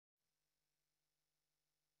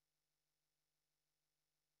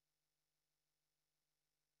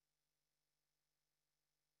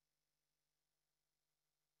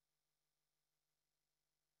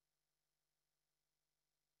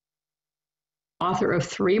author of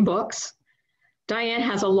 3 books. Diane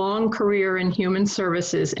has a long career in human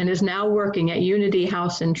services and is now working at Unity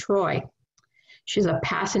House in Troy. She's a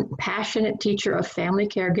passionate teacher of family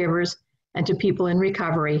caregivers and to people in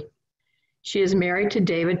recovery. She is married to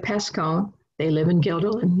David Pescone. They live in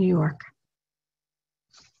Guilderland, New York.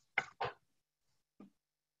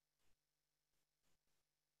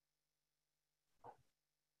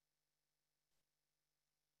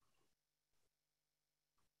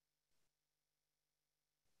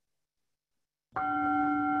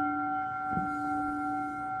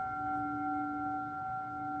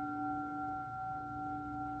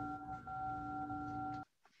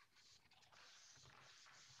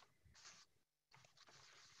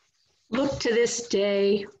 Look to this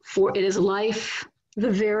day, for it is life,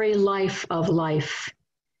 the very life of life.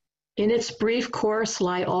 In its brief course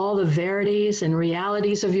lie all the verities and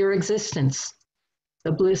realities of your existence,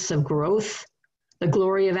 the bliss of growth, the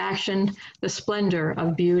glory of action, the splendor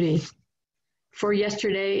of beauty. For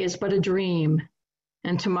yesterday is but a dream,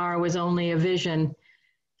 and tomorrow is only a vision,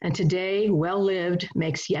 and today, well lived,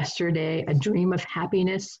 makes yesterday a dream of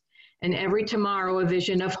happiness, and every tomorrow a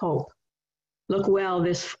vision of hope. Look well,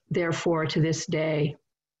 therefore, to this day.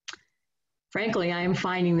 Frankly, I am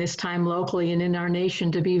finding this time locally and in our nation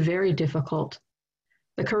to be very difficult.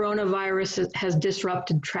 The coronavirus has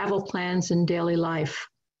disrupted travel plans and daily life.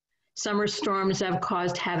 Summer storms have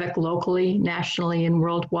caused havoc locally, nationally, and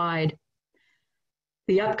worldwide.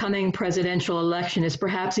 The upcoming presidential election is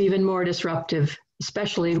perhaps even more disruptive,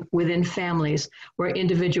 especially within families where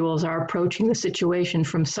individuals are approaching the situation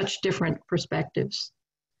from such different perspectives.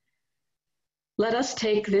 Let us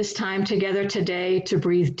take this time together today to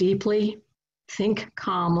breathe deeply, think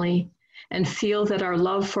calmly, and feel that our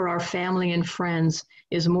love for our family and friends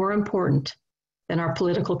is more important than our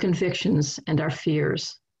political convictions and our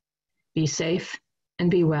fears. Be safe and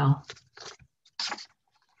be well.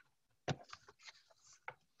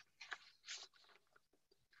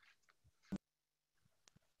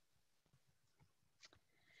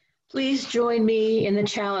 Please join me in the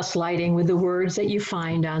chalice lighting with the words that you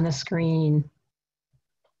find on the screen.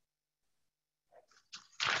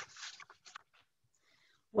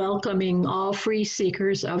 Welcoming all free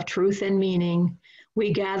seekers of truth and meaning,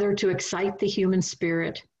 we gather to excite the human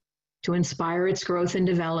spirit, to inspire its growth and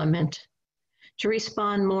development, to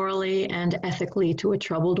respond morally and ethically to a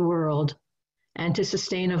troubled world, and to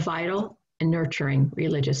sustain a vital and nurturing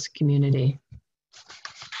religious community.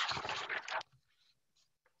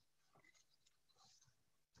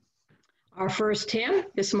 Our first hymn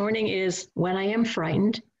this morning is When I Am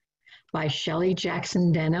Frightened by Shelley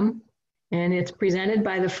Jackson Denham, and it's presented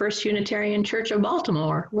by the First Unitarian Church of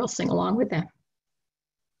Baltimore. We'll sing along with them.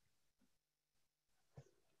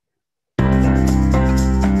 You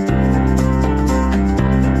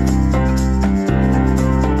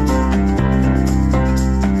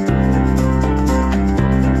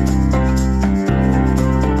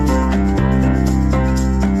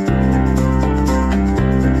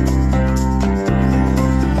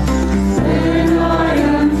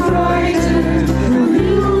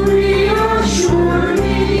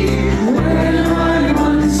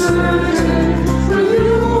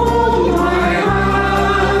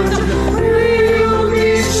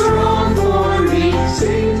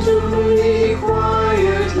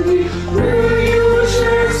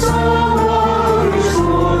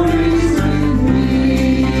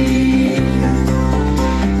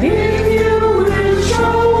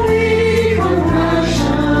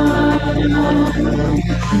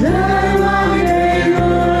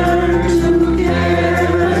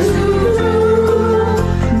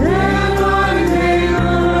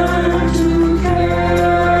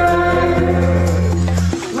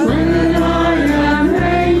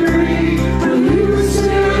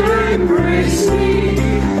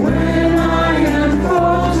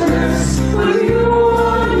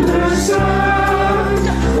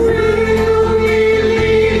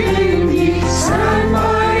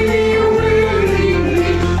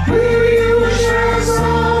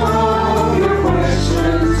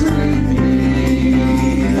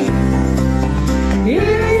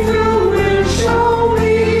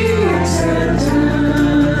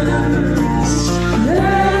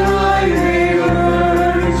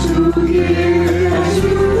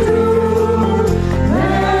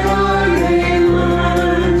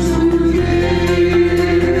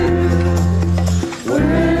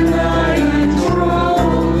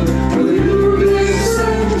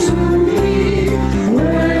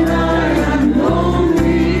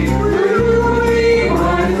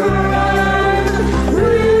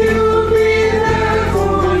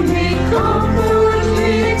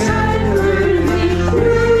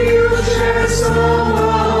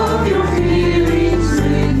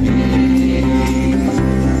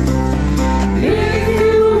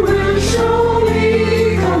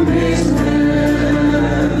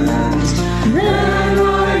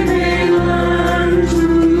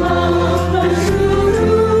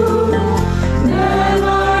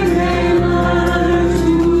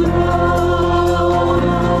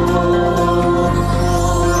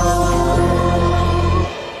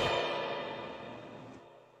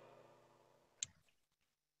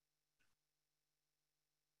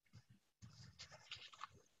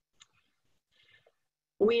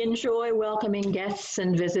We enjoy welcoming guests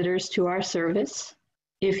and visitors to our service.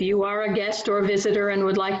 If you are a guest or visitor and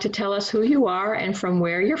would like to tell us who you are and from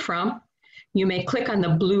where you're from, you may click on the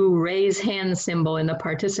blue raise hand symbol in the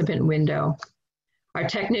participant window. Our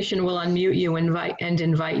technician will unmute you and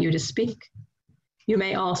invite you to speak. You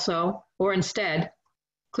may also, or instead,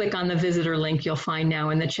 click on the visitor link you'll find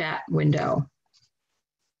now in the chat window.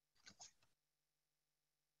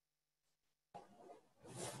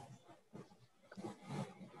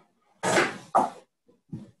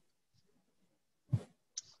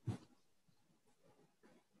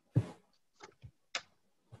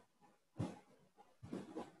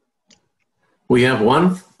 We have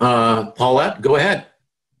one. Paulette, go ahead.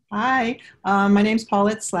 Hi, my name's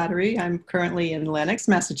Paulette Slattery. I'm currently in Lenox,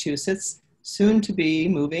 Massachusetts, soon to be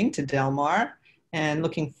moving to Del Mar, and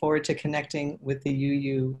looking forward to connecting with the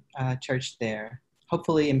UU church there,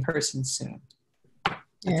 hopefully in person soon.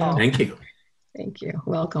 That's all. Thank you. Thank you.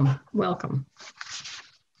 Welcome. Welcome.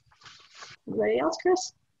 Anybody else,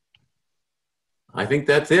 Chris? I think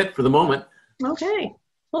that's it for the moment. Okay.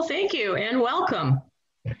 Well, thank you and welcome.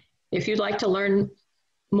 If you'd like to learn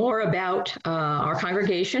more about our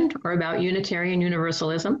congregation or about Unitarian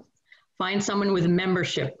Universalism, find someone with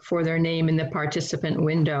membership for their name in the participant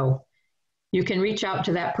window. You can reach out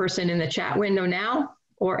to that person in the chat window now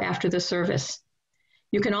or after the service.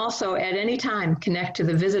 You can also at any time connect to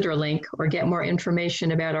the visitor link or get more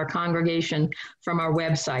information about our congregation from our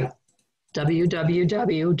website,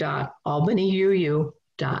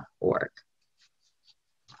 www.albanyuu.org.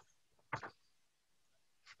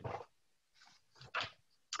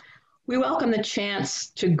 We welcome the chance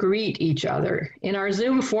to greet each other. In our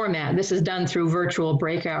Zoom format, this is done through virtual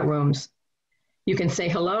breakout rooms. You can say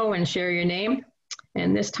hello and share your name,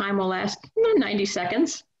 and this time will last 90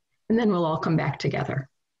 seconds, and then we'll all come back together.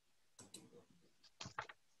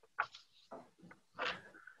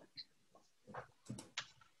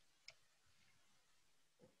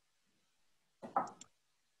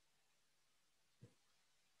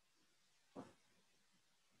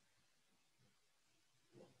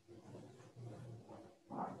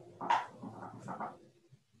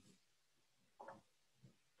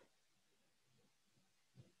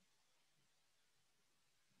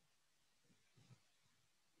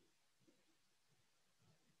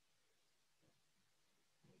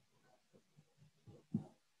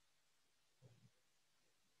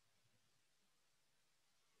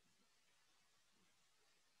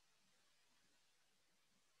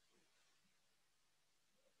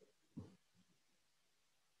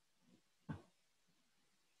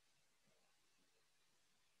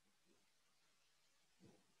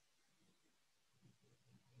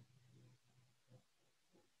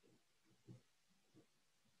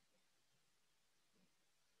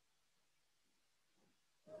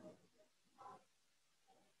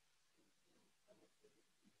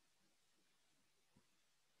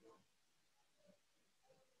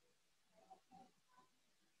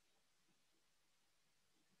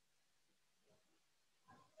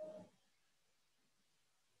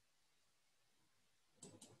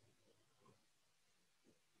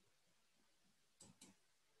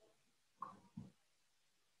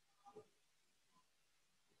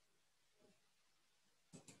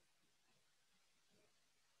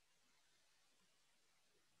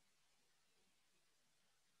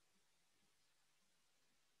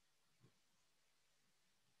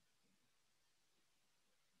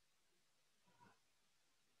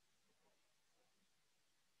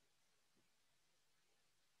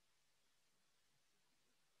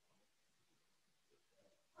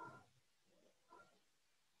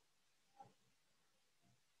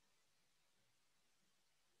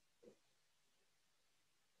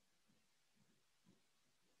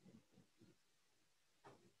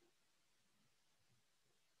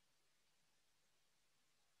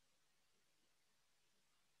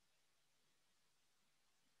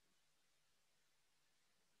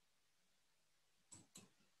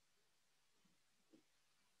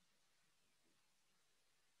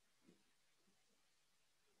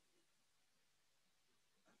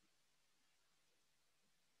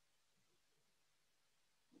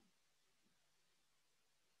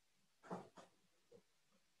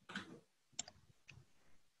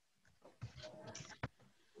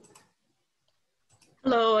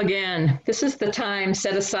 Hello again. This is the time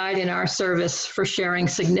set aside in our service for sharing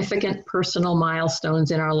significant personal milestones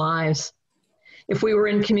in our lives. If we were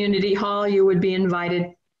in community hall, you would be invited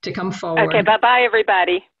to come forward. Okay, bye-bye,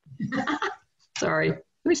 everybody. Sorry.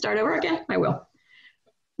 Let me start over again. I will.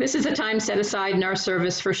 This is a time set aside in our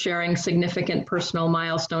service for sharing significant personal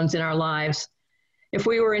milestones in our lives. If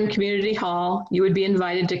we were in community hall, you would be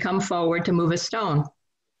invited to come forward to move a stone.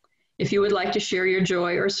 If you would like to share your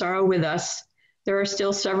joy or sorrow with us, there are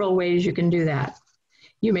still several ways you can do that.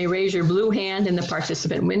 You may raise your blue hand in the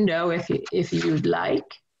participant window if you'd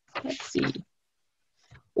like. Let's see.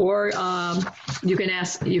 Or you can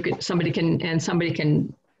ask, somebody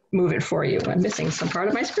can move it for you. I'm missing some part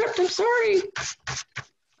of my script, I'm sorry.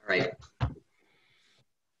 All right.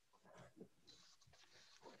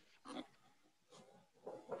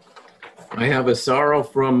 I have a sorrow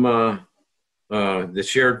from the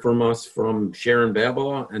shared from us from Sharon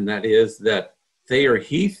Babala, and that is that Thayer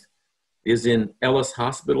Heath is in Ellis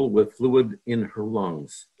Hospital with fluid in her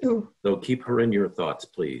lungs. Ooh. So keep her in your thoughts,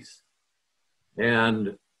 please.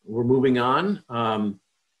 And we're moving on.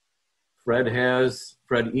 Fred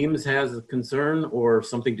Eames has a concern or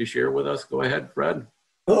something to share with us. Go ahead, Fred.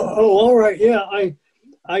 Oh, all right. Yeah,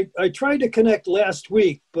 I tried to connect last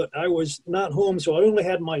week, but I was not home, so I only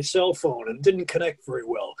had my cell phone and didn't connect very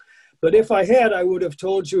well. But if I had, I would have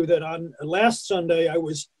told you that on last Sunday I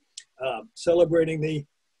was celebrating the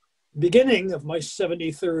beginning of my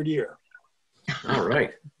 73rd year. All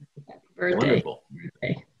right. Birthday. Wonderful.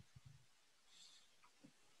 Birthday.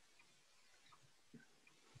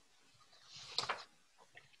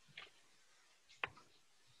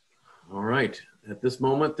 All right. At this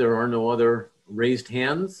moment, there are no other raised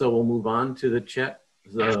hands, so we'll move on to the chat,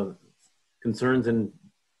 the concerns and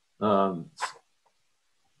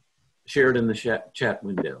shared in the chat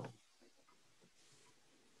window.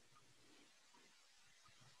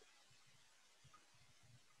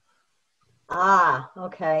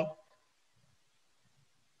 Okay.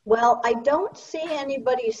 Well, I don't see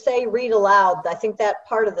anybody say read aloud. I think that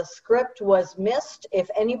part of the script was missed. If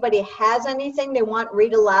anybody has anything they want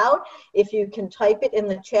read aloud, if you can type it in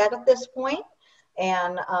the chat at this point.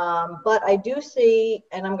 And, but I do see,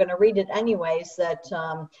 and I'm going to read it anyways, that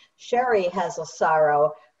Sherry has a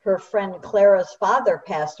sorrow. Her friend Clara's father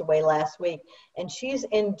passed away last week, and she's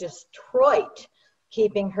in Detroit,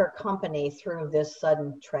 keeping her company through this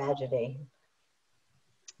sudden tragedy.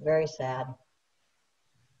 Very sad.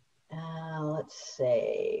 Let's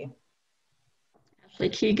see. Ashley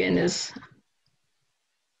Keegan is.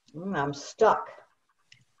 I'm stuck.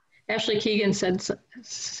 Ashley Keegan said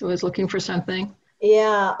was looking for something.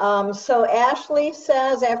 Yeah, so Ashley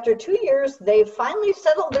says after 2 years, they finally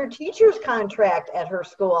settled their teacher's contract at her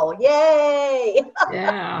school. Yay!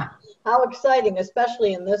 Yeah. How exciting,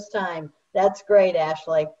 especially in this time. That's great,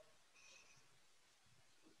 Ashley.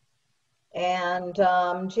 And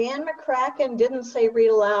Jan McCracken didn't say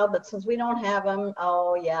read aloud, but since we don't have him,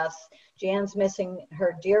 oh yes, Jan's missing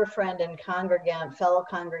her dear friend and congregant, fellow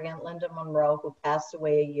congregant, Linda Monroe, who passed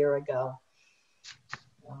away a year ago.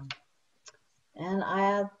 And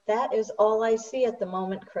that is all I see at the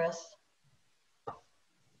moment, Chris.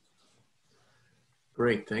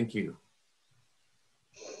 Great, thank you.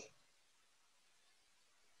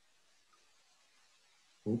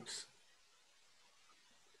 Oops.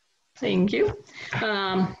 Thank you.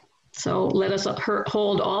 So let us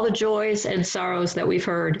hold all the joys and sorrows that we've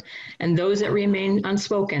heard and those that remain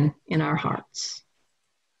unspoken in our hearts.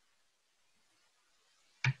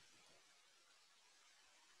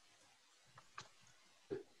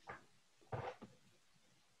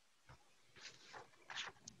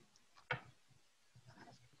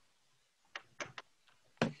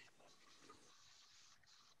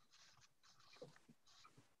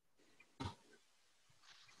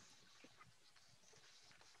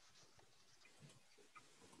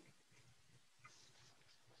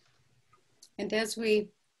 And as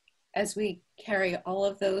we carry all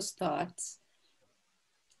of those thoughts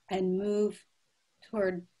and move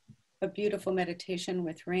toward a beautiful meditation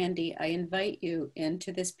with Randy, I invite you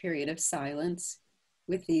into this period of silence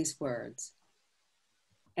with these words.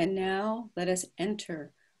 And now let us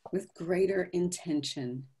enter with greater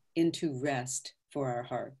intention into rest for our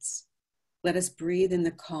hearts. Let us breathe in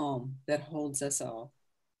the calm that holds us all.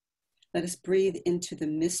 Let us breathe into the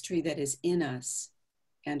mystery that is in us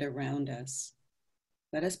and around us.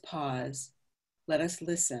 Let us pause, let us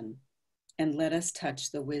listen, and let us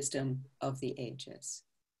touch the wisdom of the ages.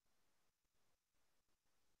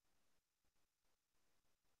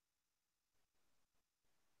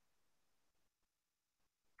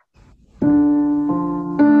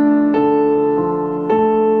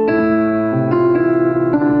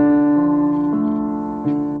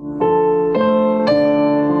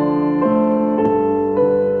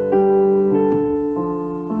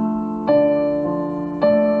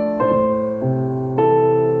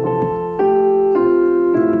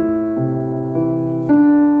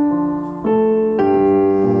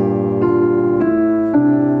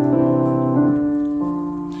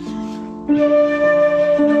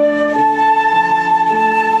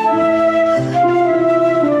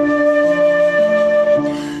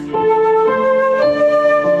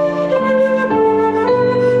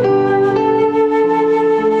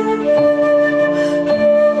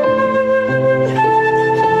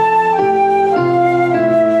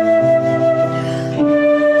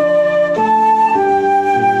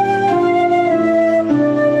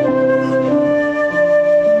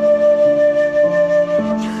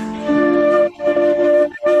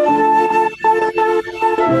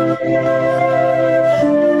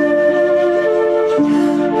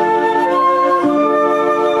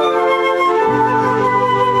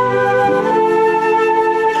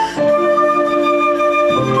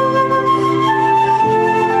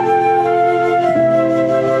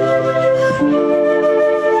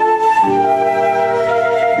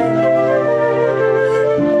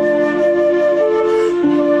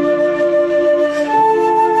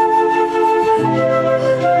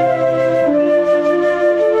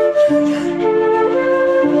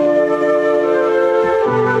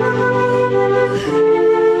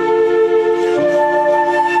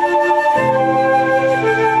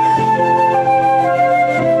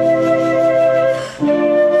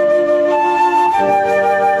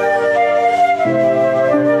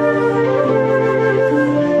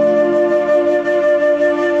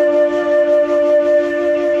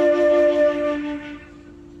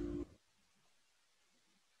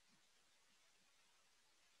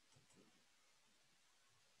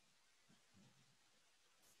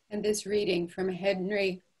 And this reading from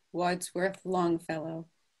Henry Wadsworth Longfellow.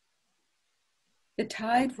 The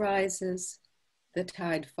tide rises, the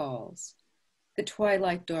tide falls. The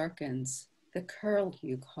twilight darkens, the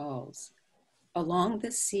curlew calls. Along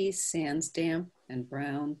the sea sands damp and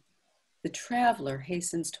brown, the traveler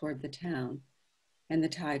hastens toward the town, and the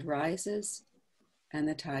tide rises and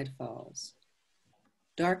the tide falls.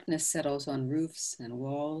 Darkness settles on roofs and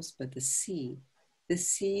walls, but the sea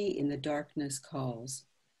in the darkness calls.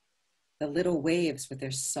 The little waves with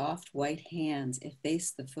their soft white hands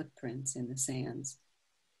efface the footprints in the sands,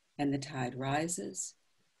 and the tide rises,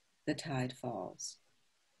 the tide falls.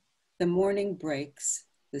 The morning breaks,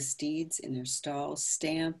 the steeds in their stalls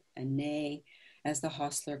stamp and neigh as the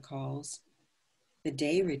hostler calls. The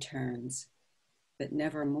day returns, but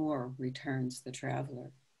never more returns the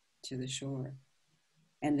traveler to the shore.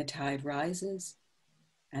 And the tide rises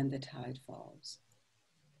and the tide falls.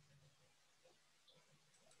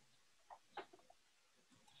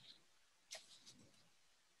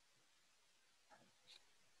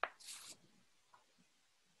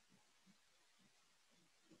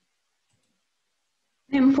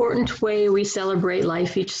 An important way we celebrate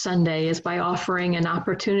life each Sunday is by offering an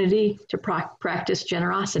opportunity to practice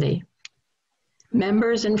generosity.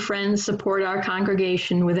 Members and friends support our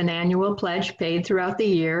congregation with an annual pledge paid throughout the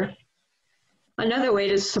year. Another way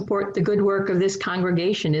to support the good work of this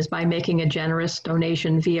congregation is by making a generous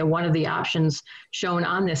donation via one of the options shown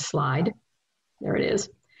on this slide. There it is.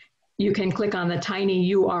 You can click on the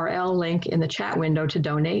tiny URL link in the chat window to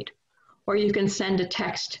donate, or you can send a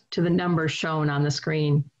text to the number shown on the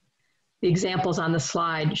screen. The examples on the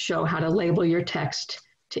slide show how to label your text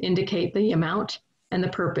to indicate the amount and the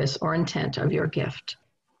purpose or intent of your gift.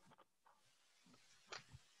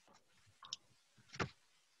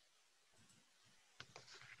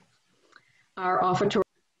 Our offertory.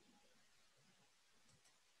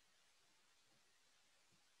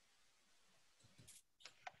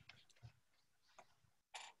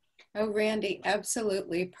 Oh, Randy,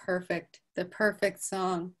 absolutely perfect. The perfect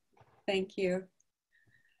song. Thank you.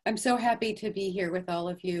 I'm so happy to be here with all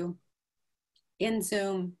of you in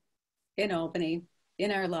Zoom, in Albany, in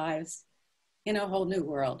our lives, in a whole new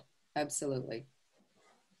world. Absolutely.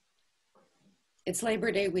 It's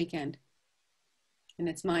Labor Day weekend, and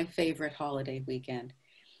it's my favorite holiday weekend.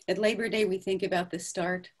 At Labor Day, we think about the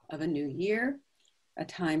start of a new year, a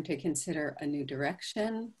time to consider a new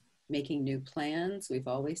direction, making new plans. We've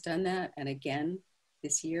always done that, and again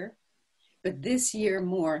this year. But this year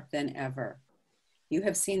more than ever. You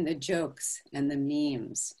have seen the jokes and the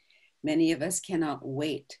memes. Many of us cannot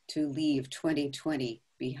wait to leave 2020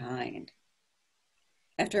 behind.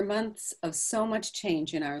 After months of so much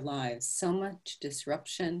change in our lives, so much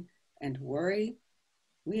disruption and worry,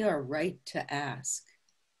 we are right to ask,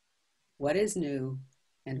 what is new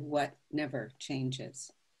and what never changes?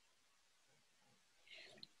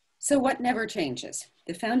 So what never changes?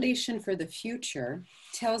 The Foundation for the Future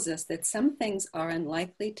tells us that some things are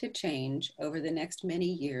unlikely to change over the next many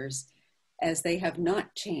years, as they have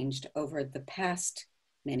not changed over the past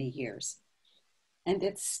many years. And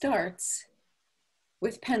it starts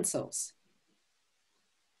with pencils.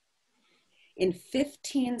 In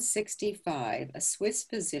 1565, a Swiss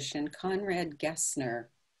physician, Conrad Gessner,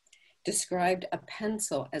 described a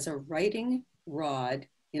pencil as a writing rod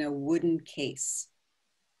in a wooden case.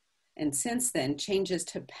 And since then, changes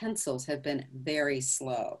to pencils have been very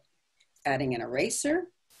slow. Adding an eraser,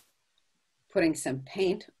 putting some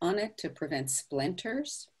paint on it to prevent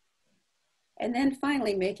splinters, and then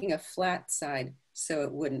finally making a flat side so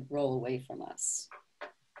it wouldn't roll away from us.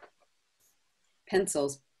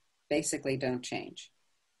 Pencils basically don't change.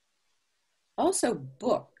 Also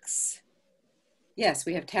books. Yes,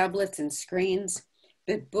 we have tablets and screens,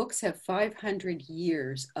 but books have 500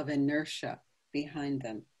 years of inertia behind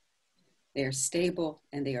them. They are stable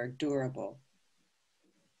and they are durable.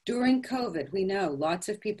 During COVID, we know lots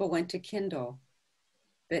of people went to Kindle,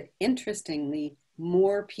 but interestingly,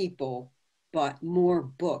 more people bought more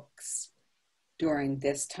books during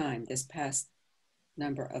this time, this past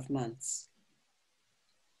number of months.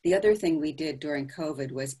 The other thing we did during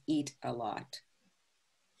COVID was eat a lot.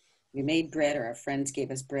 We made bread, or our friends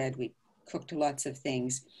gave us bread. We cooked lots of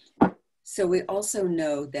things. So we also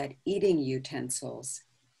know that eating utensils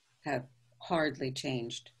have hardly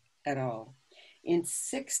changed at all. In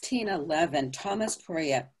 1611, Thomas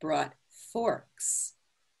Poirier brought forks,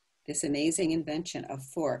 this amazing invention of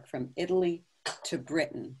fork, from Italy to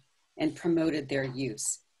Britain and promoted their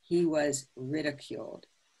use. He was ridiculed.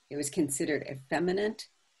 It was considered effeminate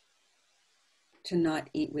to not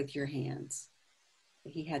eat with your hands.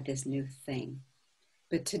 He had this new thing.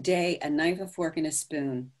 But today, a knife, a fork, and a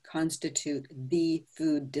spoon constitute the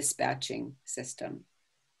food dispatching system.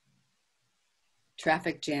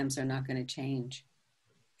 Traffic jams are not going to change.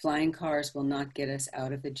 Flying cars will not get us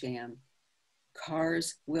out of the jam.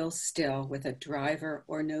 Cars will still, with a driver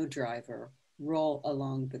or no driver, roll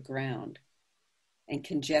along the ground, and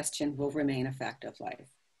congestion will remain a fact of life.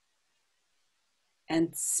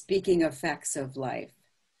 And speaking of facts of life,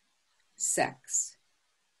 sex,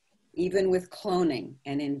 even with cloning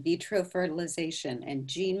and in vitro fertilization and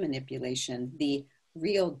gene manipulation, the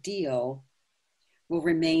real deal will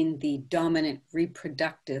remain the dominant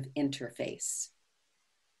reproductive interface.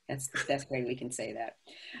 That's the best way we can say that.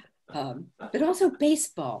 But also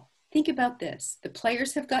baseball. Think about this. The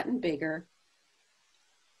players have gotten bigger.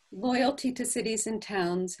 Loyalty to cities and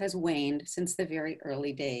towns has waned since the very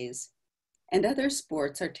early days. And other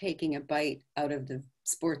sports are taking a bite out of the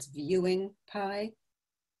sports viewing pie.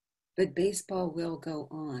 But baseball will go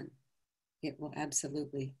on. It will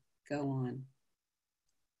absolutely go on.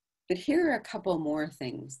 But here are a couple more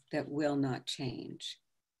things that will not change.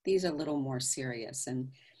 These are a little more serious and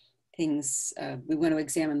things we want to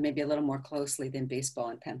examine maybe a little more closely than baseball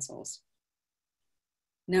and pencils.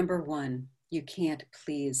 Number one, you can't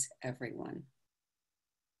please everyone.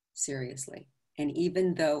 Seriously. And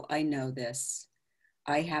even though I know this,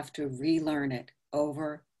 I have to relearn it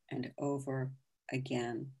over and over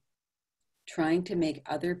again. Trying to make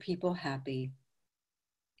other people happy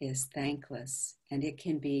is thankless, and it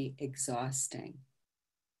can be exhausting.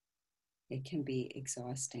 It can be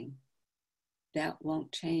exhausting. That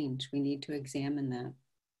won't change. We need to examine that.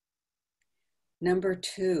 Number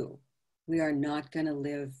two, we are not going to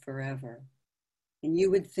live forever. And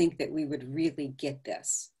you would think that we would really get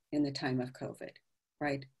this in the time of COVID,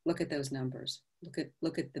 right? Look at those numbers.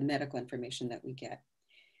 Look at the medical information that we get.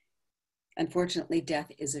 Unfortunately,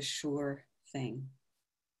 death is a sure thing.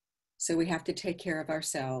 So we have to take care of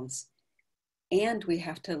ourselves, and we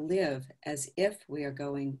have to live as if we are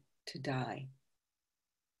going to die.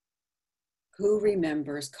 Who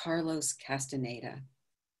remembers Carlos Castaneda?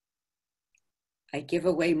 I give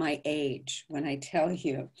away my age when I tell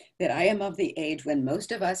you that I am of the age when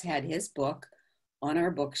most of us had his book on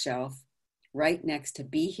our bookshelf right next to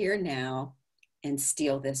Be Here Now and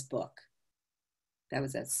Steal This Book. That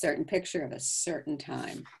was a certain picture of a certain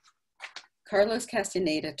time. Carlos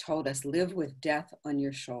Castaneda told us, live with death on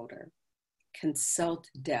your shoulder. Consult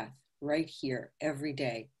death right here every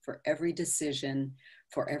day for every decision,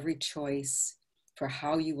 for every choice, for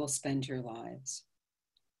how you will spend your lives.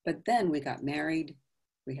 But then we got married,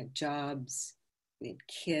 we had jobs, we had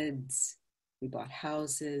kids, we bought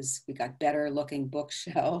houses, we got better looking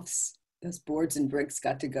bookshelves. Those boards and bricks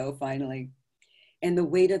got to go finally. And the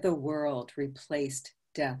weight of the world replaced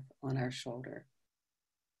death on our shoulder.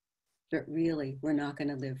 But really, we're not going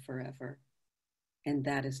to live forever. And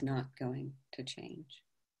that is not going to change.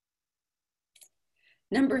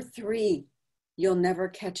 Number three, you'll never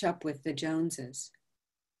catch up with the Joneses.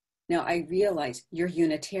 Now, I realize you're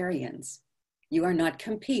Unitarians. You are not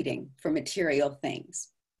competing for material things.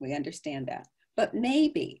 We understand that. But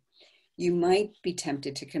maybe you might be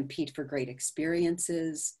tempted to compete for great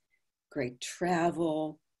experiences, great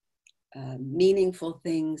travel, meaningful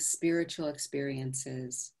things, spiritual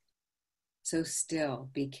experiences. So still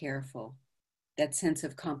be careful. That sense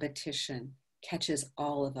of competition catches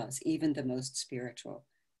all of us, even the most spiritual,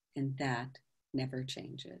 and that never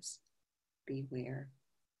changes. Beware.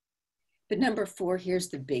 But number four, here's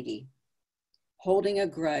the biggie. Holding a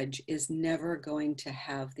grudge is never going to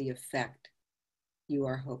have the effect you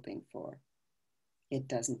are hoping for. It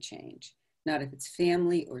doesn't change. Not if it's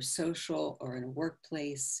family or social or in a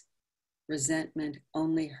workplace. Resentment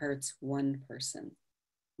only hurts one person,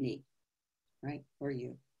 me, right? Or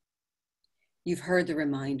you. You've heard the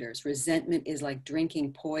reminders. Resentment is like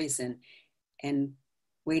drinking poison and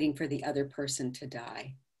waiting for the other person to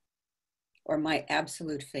die. Or my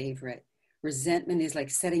absolute favorite, resentment is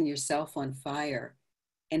like setting yourself on fire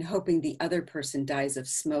and hoping the other person dies of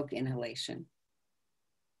smoke inhalation.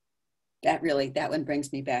 That one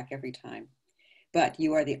brings me back every time. But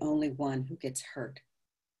you are the only one who gets hurt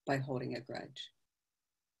by holding a grudge.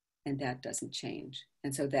 And that doesn't change.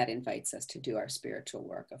 And so that invites us to do our spiritual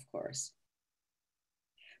work, of course.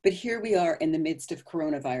 But here we are in the midst of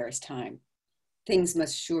coronavirus time. Things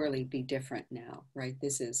must surely be different now, right?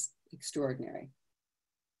 This is extraordinary.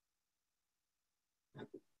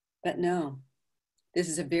 But no, this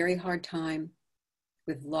is a very hard time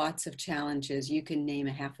with lots of challenges. You can name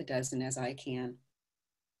a half a dozen as I can.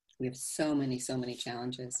 We have so many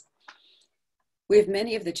challenges. We have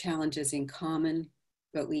many of the challenges in common,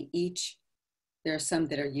 but there are some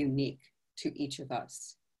that are unique to each of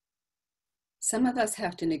us. Some of us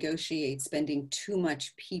have to negotiate spending too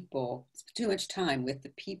much time with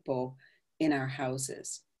the people in our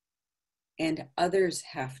houses. And others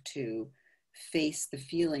have to face the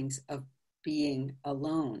feelings of being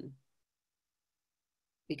alone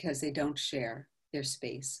because they don't share their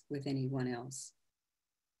space with anyone else.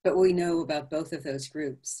 But what we know about both of those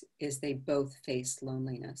groups is they both face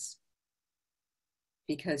loneliness,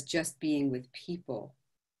 because just being with people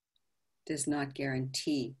does not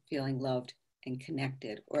guarantee feeling loved and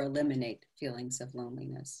connected or eliminate feelings of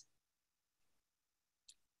loneliness.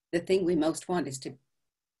 The thing we most want is to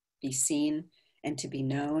be seen and to be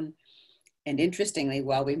known. And interestingly,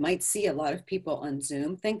 while we might see a lot of people on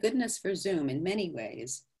Zoom, thank goodness for Zoom in many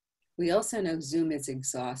ways, we also know Zoom is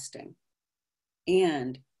exhausting.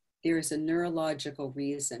 And there is a neurological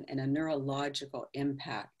reason and a neurological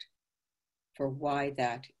impact for why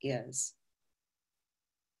that is.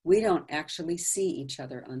 We don't actually see each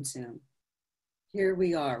other on Zoom. Here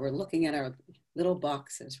we are, we're looking at our little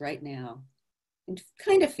boxes right now and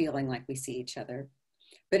kind of feeling like we see each other.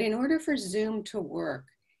 But in order for Zoom to work,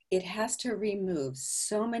 it has to remove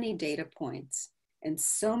so many data points and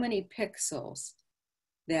so many pixels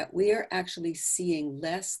that we are actually seeing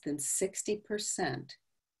less than 60%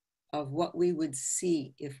 of what we would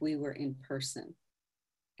see if we were in person.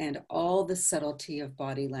 And all the subtlety of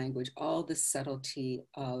body language, all the subtlety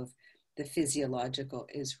of the physiological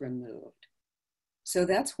is removed. So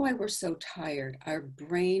that's why we're so tired. Our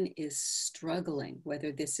brain is struggling,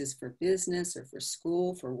 whether this is for business or for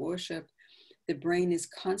school, for worship. The brain is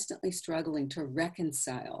constantly struggling to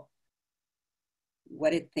reconcile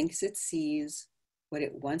what it thinks it sees, what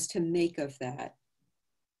it wants to make of that,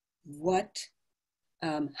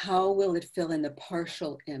 how will it fill in the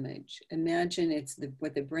partial image? Imagine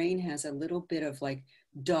what the brain has a little bit of like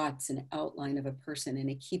dots and outline of a person, and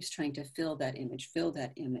it keeps trying to fill that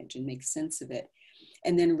image and make sense of it,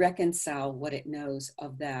 and then reconcile what it knows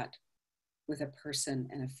of that with a person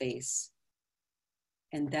and a face.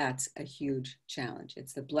 And that's a huge challenge.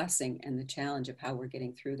 It's the blessing and the challenge of how we're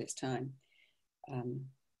getting through this time.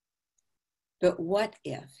 But what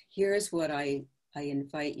if? Here's what I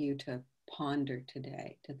invite you to ponder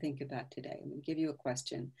today, to think about today. I'm going to give you a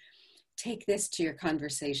question. Take this to your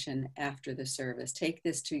conversation after the service. Take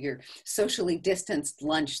this to your socially distanced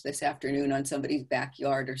lunch this afternoon on somebody's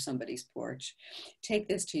backyard or somebody's porch. Take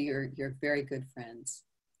this to your very good friends.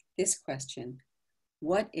 This question: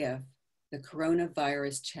 what if the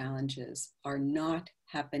coronavirus challenges are not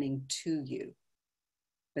happening to you,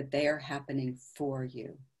 but they are happening for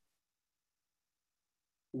you?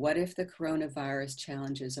 What if the coronavirus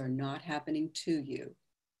challenges are not happening to you,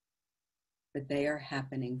 but they are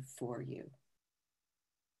happening for you?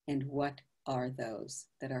 And what are those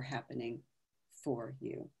that are happening for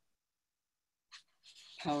you?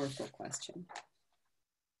 Powerful question.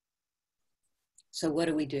 So what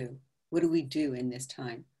do we do? What do we do in this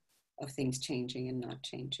time of things changing and not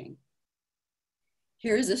changing?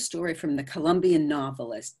 Here's a story from the Colombian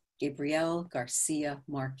novelist Gabriel Garcia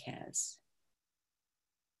Marquez.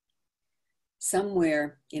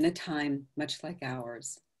 Somewhere in a time much like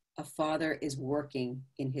ours, a father is working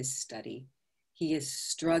in his study. He is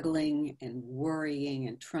struggling and worrying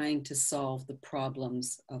and trying to solve the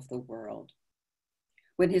problems of the world,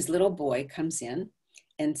 when his little boy comes in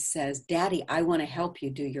and says, "Daddy, I want to help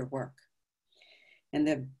you do your work." And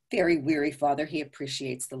the very weary father, he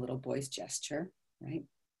appreciates the little boy's gesture, right?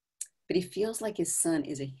 But he feels like his son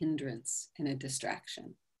is a hindrance and a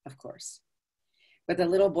distraction, of course. But the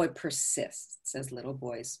little boy persists, says little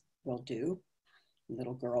boys will do,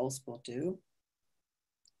 little girls will do.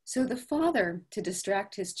 So the father, to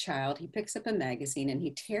distract his child, he picks up a magazine and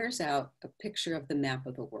he tears out a picture of the map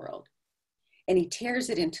of the world. And he tears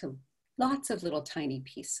it into lots of little tiny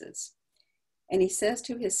pieces. And he says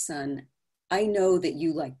to his son, "I know that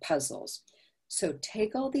you like puzzles. So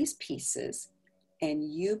take all these pieces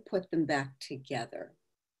and you put them back together.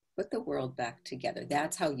 Put the world back together.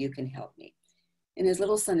 That's how you can help me." And his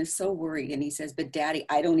little son is so worried and he says, "But Daddy,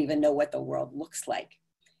 I don't even know what the world looks like."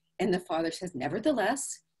 And the father says,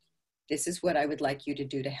 "Nevertheless, this is what I would like you to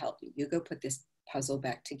do to help me. You go put this puzzle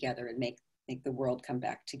back together and make the world come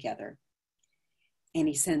back together." And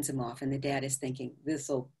he sends him off, and the dad is thinking,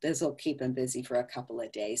 this'll keep him busy for a couple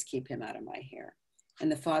of days, keep him out of my hair.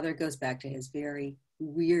 And the father goes back to his very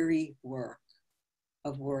weary work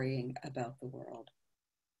of worrying about the world.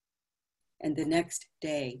 And the next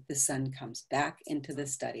day, the son comes back into the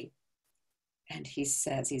study. And he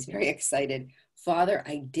says, he's very excited, "Father,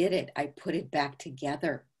 I did it. I put it back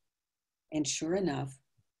together." And sure enough,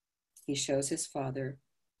 he shows his father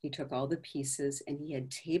He took all the pieces and he had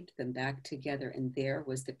taped them back together, and there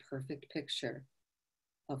was the perfect picture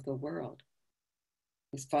of the world.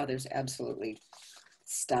 His father's absolutely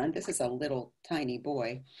stunned. This is a little tiny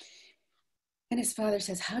boy. And his father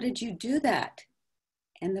says, "How did you do that?"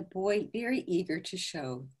 And the boy, very eager to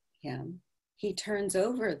show him, he turns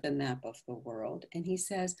over the map of the world and he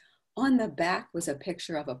says, "On the back was a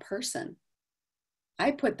picture of a person.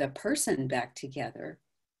 I put the person back together,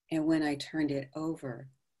 and when I turned it over,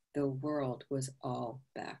 the world was all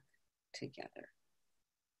back together."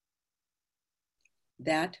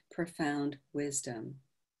 That profound wisdom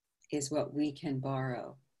is what we can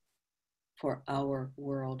borrow for our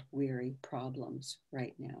world-weary problems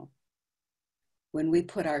right now. When we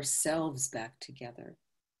put ourselves back together,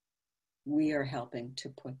 we are helping to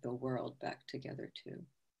put the world back together too.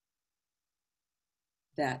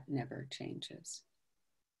 That never changes.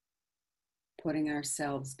 Putting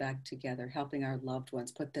ourselves back together, helping our loved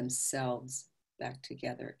ones put themselves back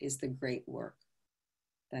together is the great work.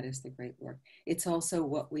 That is the great work. It's also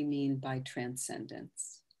what we mean by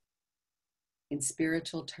transcendence. In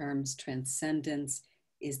spiritual terms, transcendence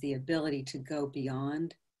is the ability to go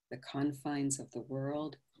beyond the confines of the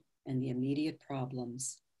world and the immediate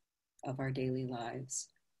problems of our daily lives,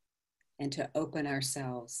 and to open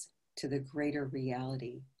ourselves to the greater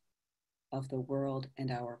reality of the world and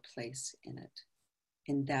our place in it.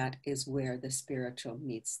 And that is where the spiritual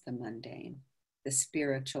meets the mundane. The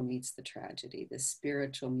spiritual meets the tragedy. The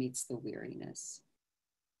spiritual meets the weariness.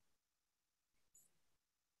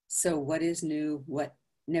 So what is new? What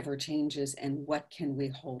never changes? And what can we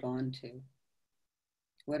hold on to?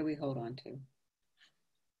 What do we hold on to?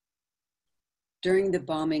 During the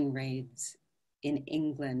bombing raids in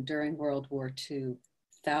England during World War II,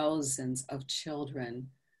 thousands of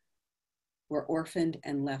children were orphaned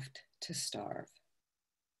and left to starve.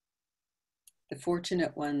 The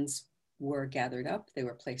fortunate ones were gathered up. They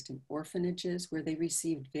were placed in orphanages where they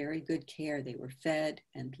received very good care. They were fed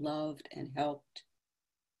and loved and helped.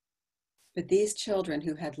 But these children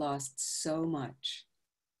who had lost so much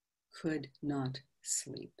could not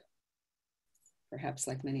sleep, perhaps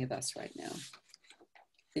like many of us right now.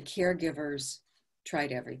 The caregivers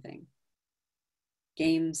tried everything: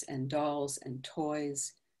 games and dolls and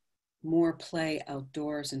toys, more play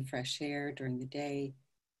outdoors and fresh air during the day,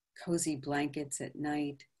 cozy blankets at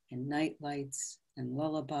night, and night lights and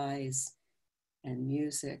lullabies and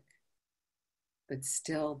music. But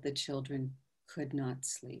still the children could not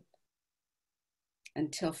sleep.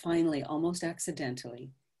 Until finally, almost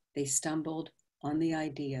accidentally, they stumbled on the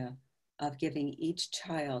idea of giving each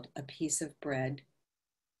child a piece of bread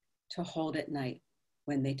to hold at night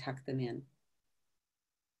when they tuck them in.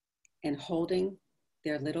 And holding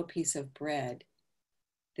their little piece of bread,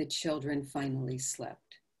 the children finally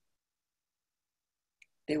slept.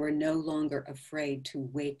 They were no longer afraid to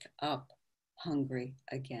wake up hungry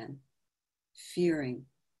again, fearing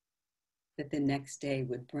that the next day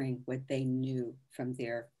would bring what they knew from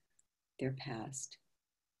their past.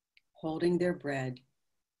 Holding their bread,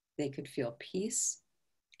 they could feel peace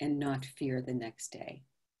and not fear the next day.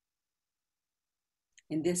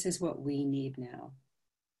 And this is what we need now,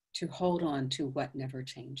 to hold on to what never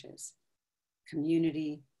changes: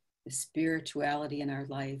 community, the spirituality in our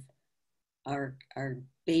life, our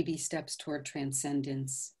baby steps toward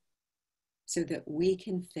transcendence, so that we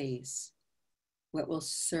can face what will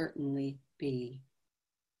certainly be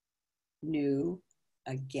new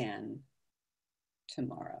again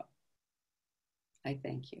tomorrow. I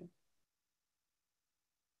thank you.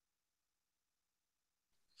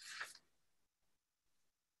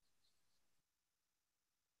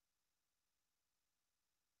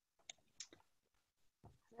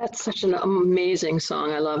 That's such an amazing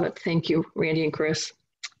song. I love it. Thank you, Randy and Chris.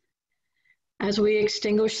 As we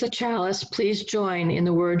extinguish the chalice, please join in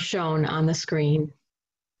the word shown on the screen.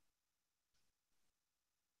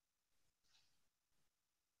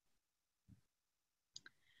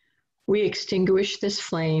 We extinguish this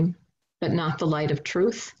flame, but not the light of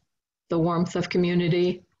truth, the warmth of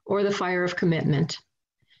community, or the fire of commitment.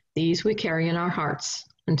 These we carry in our hearts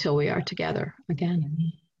until we are together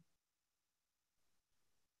again.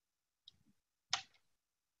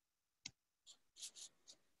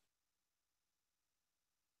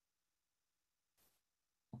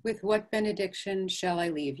 With what benediction shall I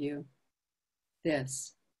leave you?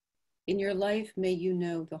 This: in your life may you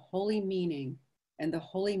know the holy meaning and the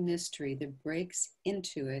holy mystery that breaks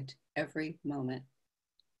into it every moment.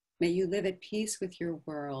 May you live at peace with your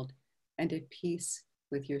world and at peace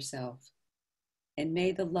with yourself. And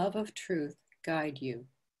may the love of truth guide you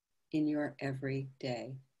in your every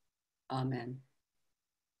day. Amen.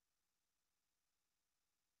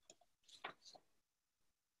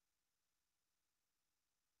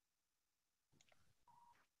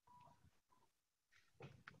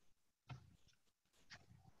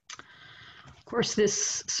 course,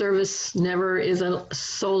 this service never is a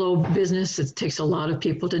solo business. It takes a lot of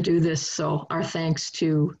people to do this. So our thanks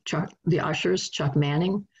to Chuck, the ushers, Chuck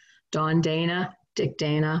Manning, Dawn Dana, Dick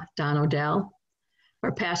Dana, Don Odell,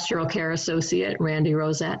 our pastoral care associate, Randy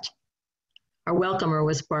Rosette. Our welcomer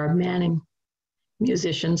was Barb Manning.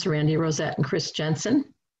 Musicians, Randy Rosette and Chris Jensen.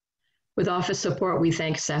 With office support, we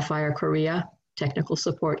thank Sapphire Korea, technical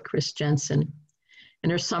support, Chris Jensen.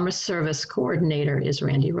 And our summer service coordinator is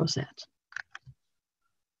Randy Rosette.